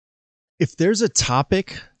If there's a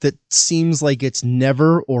topic that seems like it's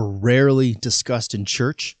never or rarely discussed in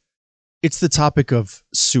church, it's the topic of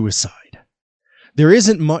suicide. There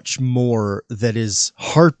isn't much more that is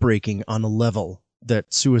heartbreaking on a level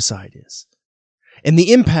that suicide is. And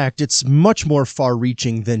the impact, it's much more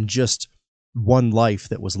far-reaching than just one life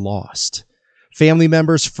that was lost. Family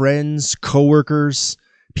members, friends, coworkers,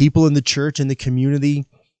 people in the church and the community,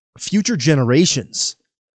 future generations,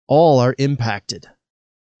 all are impacted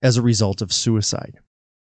as a result of suicide.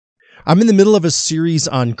 I'm in the middle of a series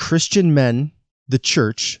on Christian men, the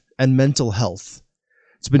church, and mental health.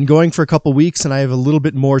 It's been going for a couple weeks, and I have a little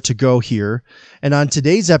bit more to go here. And on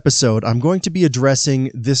today's episode, I'm going to be addressing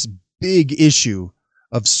this big issue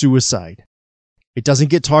of suicide. It doesn't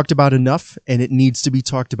get talked about enough, and it needs to be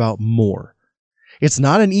talked about more. It's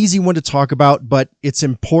not an easy one to talk about, but it's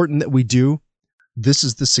important that we do. This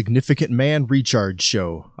is the Significant Man Recharge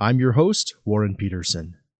Show. I'm your host, Warren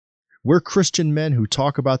Peterson. We're Christian men who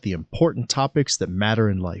talk about the important topics that matter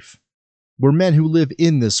in life. We're men who live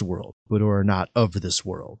in this world, but who are not of this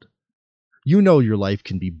world. You know your life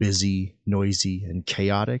can be busy, noisy, and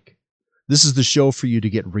chaotic. This is the show for you to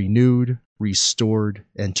get renewed, restored,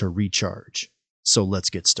 and to recharge. So let's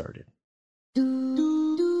get started.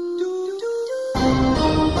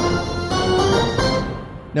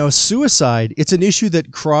 Now, suicide, it's an issue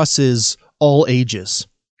that crosses all ages.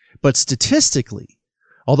 But statistically,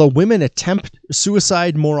 although women attempt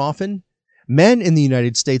suicide more often, men in the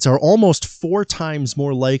United States are almost 4 times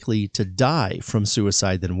more likely to die from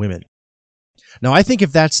suicide than women. Now, I think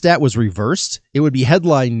if that stat was reversed, it would be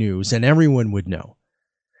headline news and everyone would know.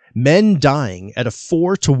 Men dying at a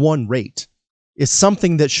 4-to-1 rate is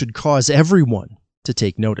something that should cause everyone to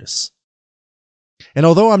take notice. And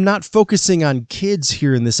although I'm not focusing on kids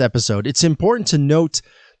here in this episode, it's important to note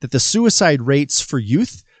that the suicide rates for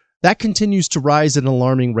youth, that continues to rise at an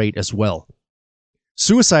alarming rate as well.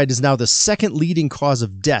 Suicide is now the second leading cause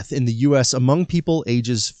of death in the U.S. among people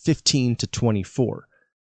ages 15 to 24.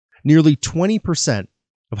 Nearly 20%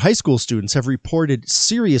 of high school students have reported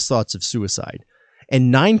serious thoughts of suicide,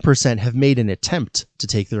 and 9% have made an attempt to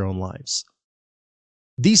take their own lives.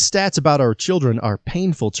 These stats about our children are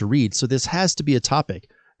painful to read, so this has to be a topic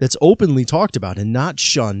that's openly talked about and not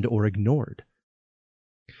shunned or ignored.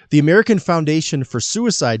 The American Foundation for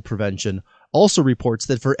Suicide Prevention also reports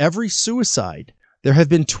that for every suicide, there have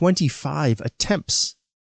been 25 attempts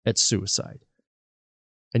at suicide.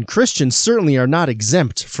 And Christians certainly are not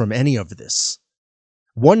exempt from any of this.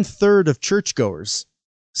 1/3 of churchgoers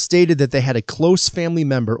stated that they had a close family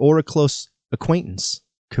member or a close acquaintance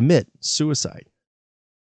commit suicide.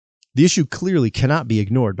 The issue clearly cannot be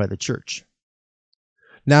ignored by the church.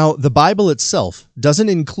 Now, the Bible itself doesn't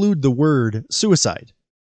include the word suicide.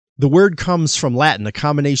 The word comes from Latin, a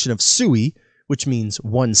combination of sui, which means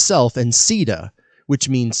oneself, and sida, which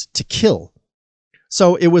means to kill.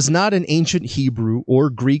 So it was not an ancient Hebrew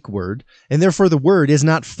or Greek word, and therefore the word is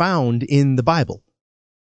not found in the Bible.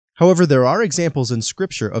 However, there are examples in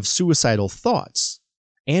Scripture of suicidal thoughts,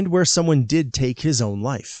 and where someone did take his own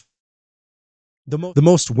life. The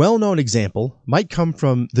most well-known example might come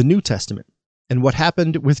from the New Testament and what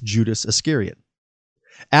happened with Judas Iscariot.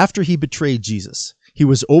 After he betrayed Jesus, he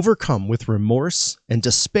was overcome with remorse and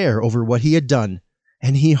despair over what he had done,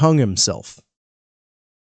 and he hung himself.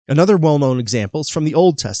 Another well-known example is from the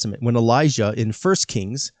Old Testament, when Elijah in 1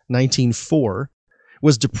 Kings 19:4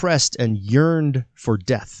 was depressed and yearned for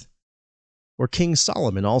death. Or King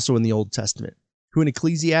Solomon, also in the Old Testament, who in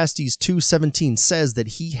Ecclesiastes 2:17 says that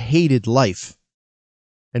he hated life.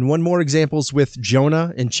 And one more example is with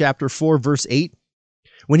Jonah in chapter 4, verse 8,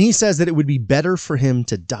 when he says that it would be better for him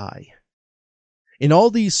to die. In all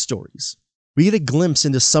these stories, we get a glimpse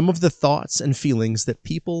into some of the thoughts and feelings that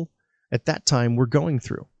people at that time were going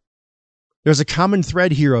through. There's a common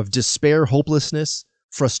thread here of despair, hopelessness,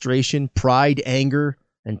 frustration, pride, anger,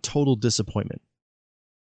 and total disappointment.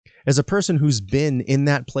 As a person who's been in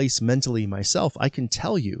that place mentally myself, I can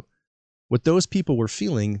tell you what those people were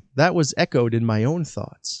feeling, that was echoed in my own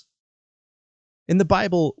thoughts. In the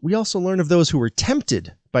Bible, we also learn of those who were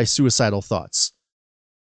tempted by suicidal thoughts.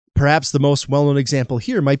 Perhaps the most well-known example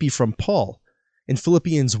here might be from Paul. In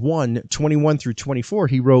Philippians 1:21-24,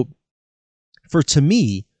 he wrote, "For to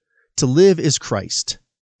me, to live is Christ,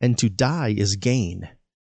 and to die is gain.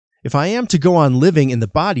 If I am to go on living in the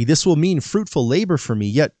body, this will mean fruitful labor for me,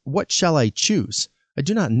 yet what shall I choose? I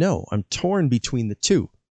do not know. I'm torn between the two.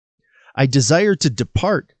 I desire to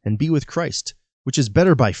depart and be with Christ, which is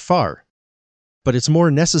better by far, but it's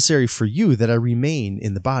more necessary for you that I remain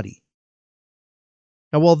in the body."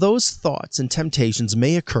 Now, while those thoughts and temptations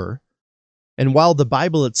may occur, And while the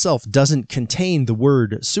Bible itself doesn't contain the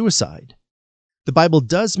word suicide, the Bible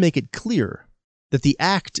does make it clear that the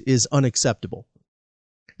act is unacceptable.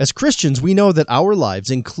 As Christians, we know that our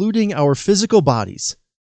lives, including our physical bodies,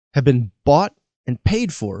 have been bought and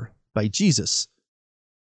paid for by Jesus.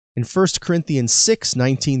 In 1 Corinthians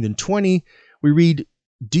 6:19 and 20, we read,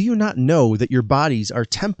 "Do you not know that your bodies are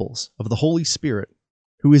temples of the Holy Spirit,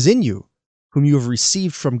 who is in you, whom you have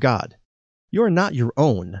received from God? You are not your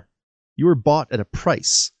own. You were bought at a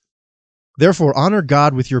price. Therefore, honor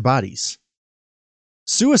God with your bodies."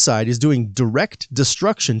 Suicide is doing direct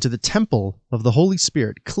destruction to the temple of the Holy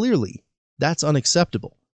Spirit. Clearly, that's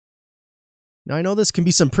unacceptable. Now, I know this can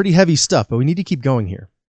be some pretty heavy stuff, but we need to keep going here.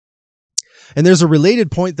 And there's a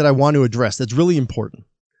related point that I want to address that's really important.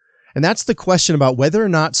 And that's the question about whether or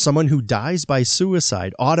not someone who dies by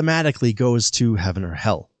suicide automatically goes to heaven or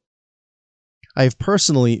hell. I have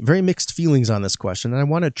personally very mixed feelings on this question, and I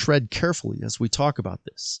want to tread carefully as we talk about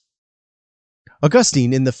this.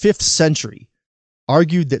 Augustine, in the 5th century,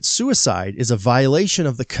 argued that suicide is a violation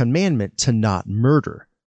of the commandment to not murder.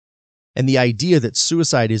 And the idea that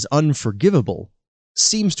suicide is unforgivable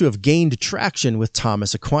seems to have gained traction with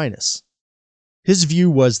Thomas Aquinas. His view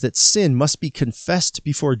was that sin must be confessed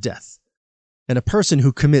before death, and a person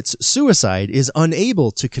who commits suicide is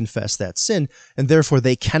unable to confess that sin, and therefore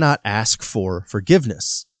they cannot ask for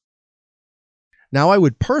forgiveness. Now, I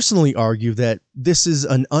would personally argue that this is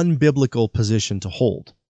an unbiblical position to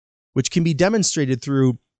hold, which can be demonstrated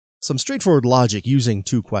through some straightforward logic using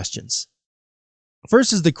two questions.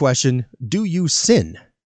 First is the question, do you sin?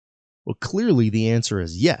 Well, clearly the answer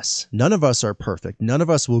is yes. None of us are perfect. None of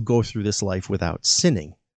us will go through this life without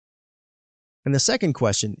sinning. And the second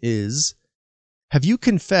question is, have you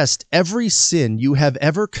confessed every sin you have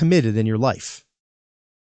ever committed in your life?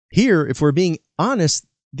 Here, if we're being honest,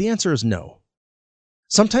 the answer is no.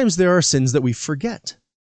 Sometimes there are sins that we forget.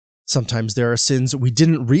 Sometimes there are sins we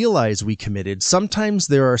didn't realize we committed. Sometimes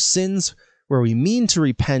there are sins where we mean to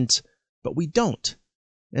repent, but we don't,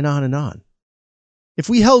 and on and on. If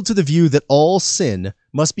we held to the view that all sin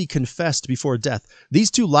must be confessed before death, these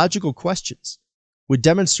two logical questions would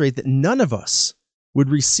demonstrate that none of us would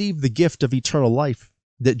receive the gift of eternal life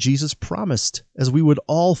that Jesus promised, as we would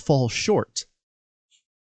all fall short.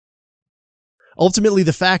 Ultimately,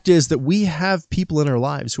 the fact is that we have people in our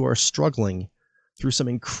lives who are struggling through some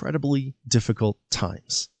incredibly difficult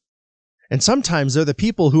times. And sometimes they're the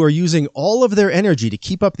people who are using all of their energy to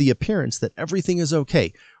keep up the appearance that everything is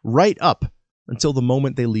okay, right up until the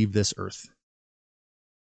moment they leave this earth.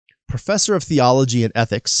 Professor of Theology and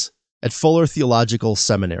Ethics at Fuller Theological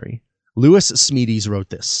Seminary, Lewis Smedes wrote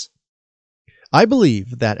this: "I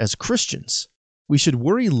believe that as Christians, we should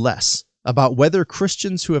worry less about whether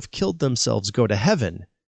Christians who have killed themselves go to heaven,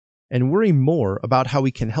 and worry more about how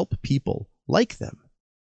we can help people like them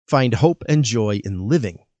find hope and joy in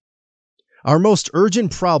living. Our most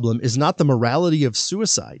urgent problem is not the morality of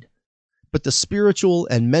suicide, but the spiritual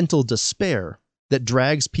and mental despair that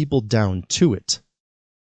drags people down to it.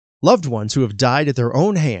 Loved ones who have died at their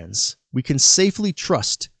own hands, we can safely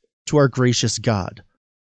trust to our gracious God.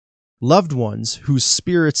 Loved ones whose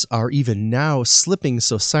spirits are even now slipping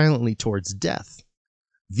so silently towards death,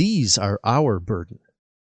 these are our burden."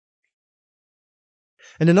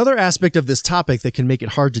 And another aspect of this topic that can make it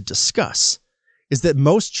hard to discuss is that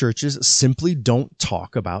most churches simply don't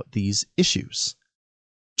talk about these issues.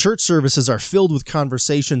 Church services are filled with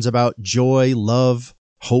conversations about joy, love,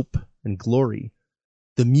 hope, and glory.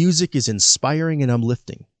 The music is inspiring and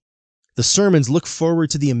uplifting. The sermons look forward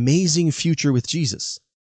to the amazing future with Jesus.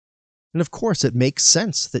 And of course, it makes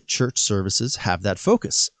sense that church services have that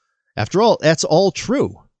focus. After all, that's all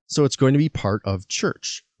true, so it's going to be part of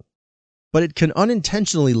church. But it can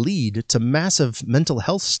unintentionally lead to massive mental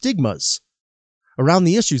health stigmas around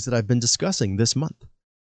the issues that I've been discussing this month.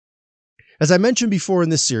 As I mentioned before in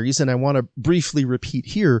this series, and I want to briefly repeat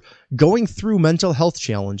here, going through mental health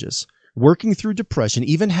challenges, working through depression,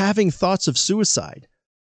 even having thoughts of suicide,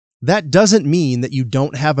 that doesn't mean that you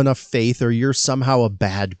don't have enough faith or you're somehow a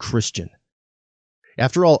bad Christian.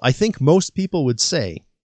 After all, I think most people would say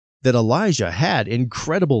that Elijah had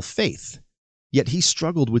incredible faith, yet he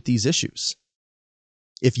struggled with these issues.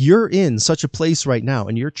 If you're in such a place right now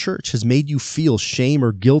and your church has made you feel shame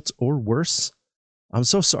or guilt or worse, I'm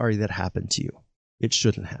so sorry that happened to you. It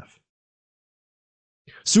shouldn't have.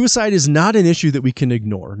 Suicide is not an issue that we can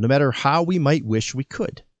ignore, no matter how we might wish we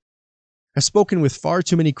could. I've spoken with far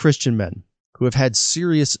too many Christian men who have had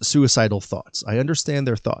serious suicidal thoughts. I understand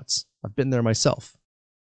their thoughts. I've been there myself.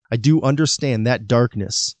 I do understand that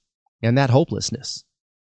darkness and that hopelessness.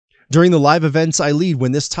 During the live events I lead,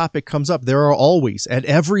 when this topic comes up, there are always, at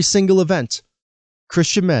every single event,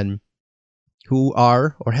 Christian men who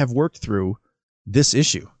are or have worked through this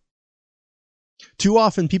issue. Too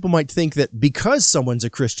often people might think that because someone's a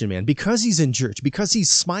Christian man, because he's in church, because he's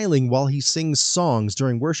smiling while he sings songs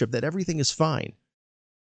during worship, that everything is fine.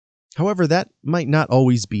 However, that might not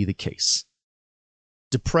always be the case.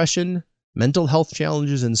 Depression, mental health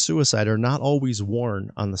challenges, and suicide are not always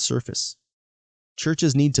worn on the surface.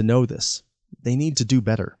 Churches need to know this. They need to do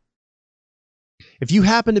better. If you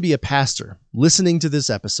happen to be a pastor listening to this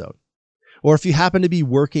episode, or if you happen to be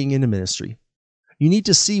working in a ministry, you need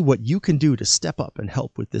to see what you can do to step up and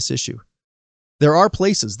help with this issue. There are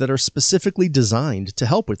places that are specifically designed to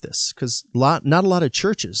help with this because not a lot of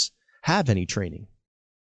churches have any training.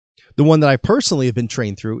 The one that I personally have been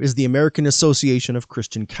trained through is the American Association of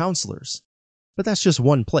Christian Counselors, but that's just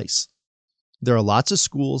one place. There are lots of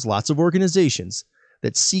schools, lots of organizations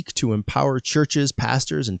that seek to empower churches,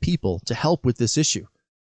 pastors, and people to help with this issue.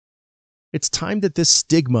 It's time that this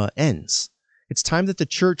stigma ends. It's time that the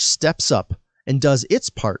church steps up and does its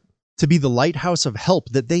part to be the lighthouse of help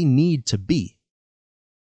that they need to be.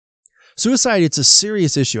 Suicide, it's a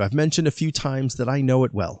serious issue. I've mentioned a few times that I know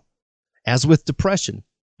it well. As with depression,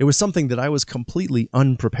 it was something that I was completely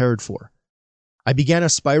unprepared for. I began a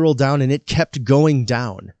spiral down and it kept going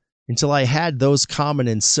down until I had those common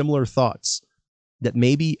and similar thoughts that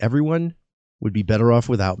maybe everyone would be better off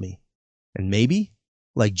without me. And maybe,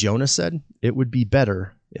 like Jonah said, it would be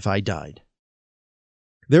better if I died.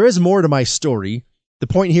 There is more to my story. The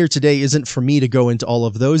point here today isn't for me to go into all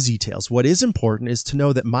of those details. What is important is to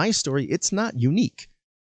know that my story, it's not unique.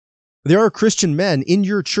 There are Christian men in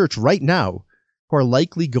your church right now who are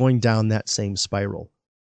likely going down that same spiral.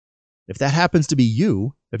 If that happens to be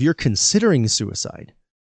you, if you're considering suicide,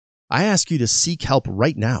 I ask you to seek help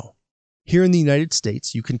right now. Here in the United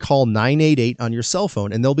States, you can call 988 on your cell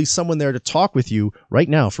phone and there'll be someone there to talk with you right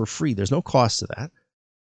now for free. There's no cost to that.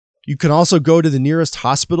 You can also go to the nearest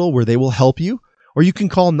hospital where they will help you, or you can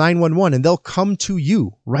call 911 and they'll come to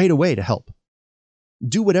you right away to help.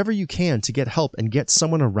 Do whatever you can to get help and get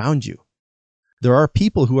someone around you. There are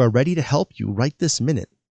people who are ready to help you right this minute.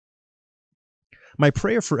 My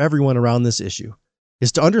prayer for everyone around this issue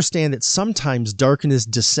is to understand that sometimes darkness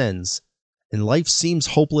descends and life seems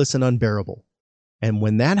hopeless and unbearable. And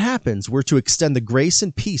when that happens, we're to extend the grace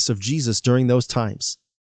and peace of Jesus during those times.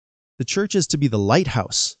 The church is to be the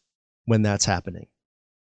lighthouse when that's happening.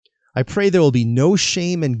 I pray there will be no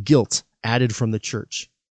shame and guilt added from the church.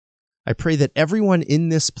 I pray that everyone in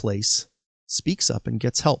this place speaks up and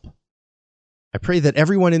gets help. I pray that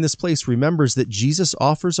everyone in this place remembers that Jesus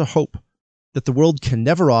offers a hope that the world can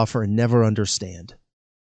never offer and never understand.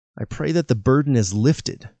 I pray that the burden is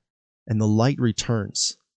lifted and the light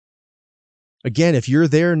returns. Again, if you're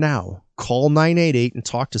there now, call 988 and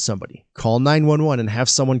talk to somebody. Call 911 and have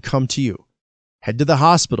someone come to you. Head to the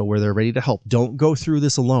hospital where they're ready to help. Don't go through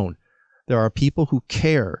this alone. There are people who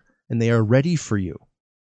care and they are ready for you.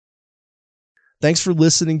 Thanks for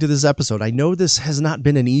listening to this episode. I know this has not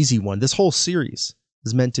been an easy one. This whole series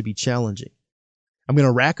is meant to be challenging. I'm going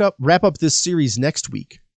to wrap up this series next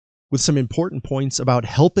week with some important points about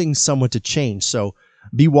helping someone to change. So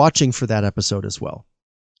be watching for that episode as well.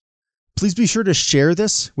 Please be sure to share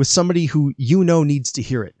this with somebody who you know needs to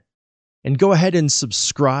hear it. And go ahead and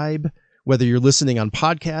subscribe, whether you're listening on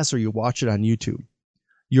podcasts or you watch it on YouTube.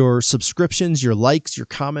 Your subscriptions, your likes, your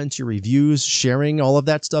comments, your reviews, sharing, all of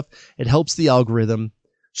that stuff, it helps the algorithm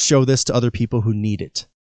show this to other people who need it.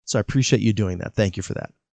 So I appreciate you doing that. Thank you for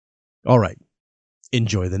that. All right.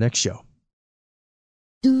 Enjoy the next show.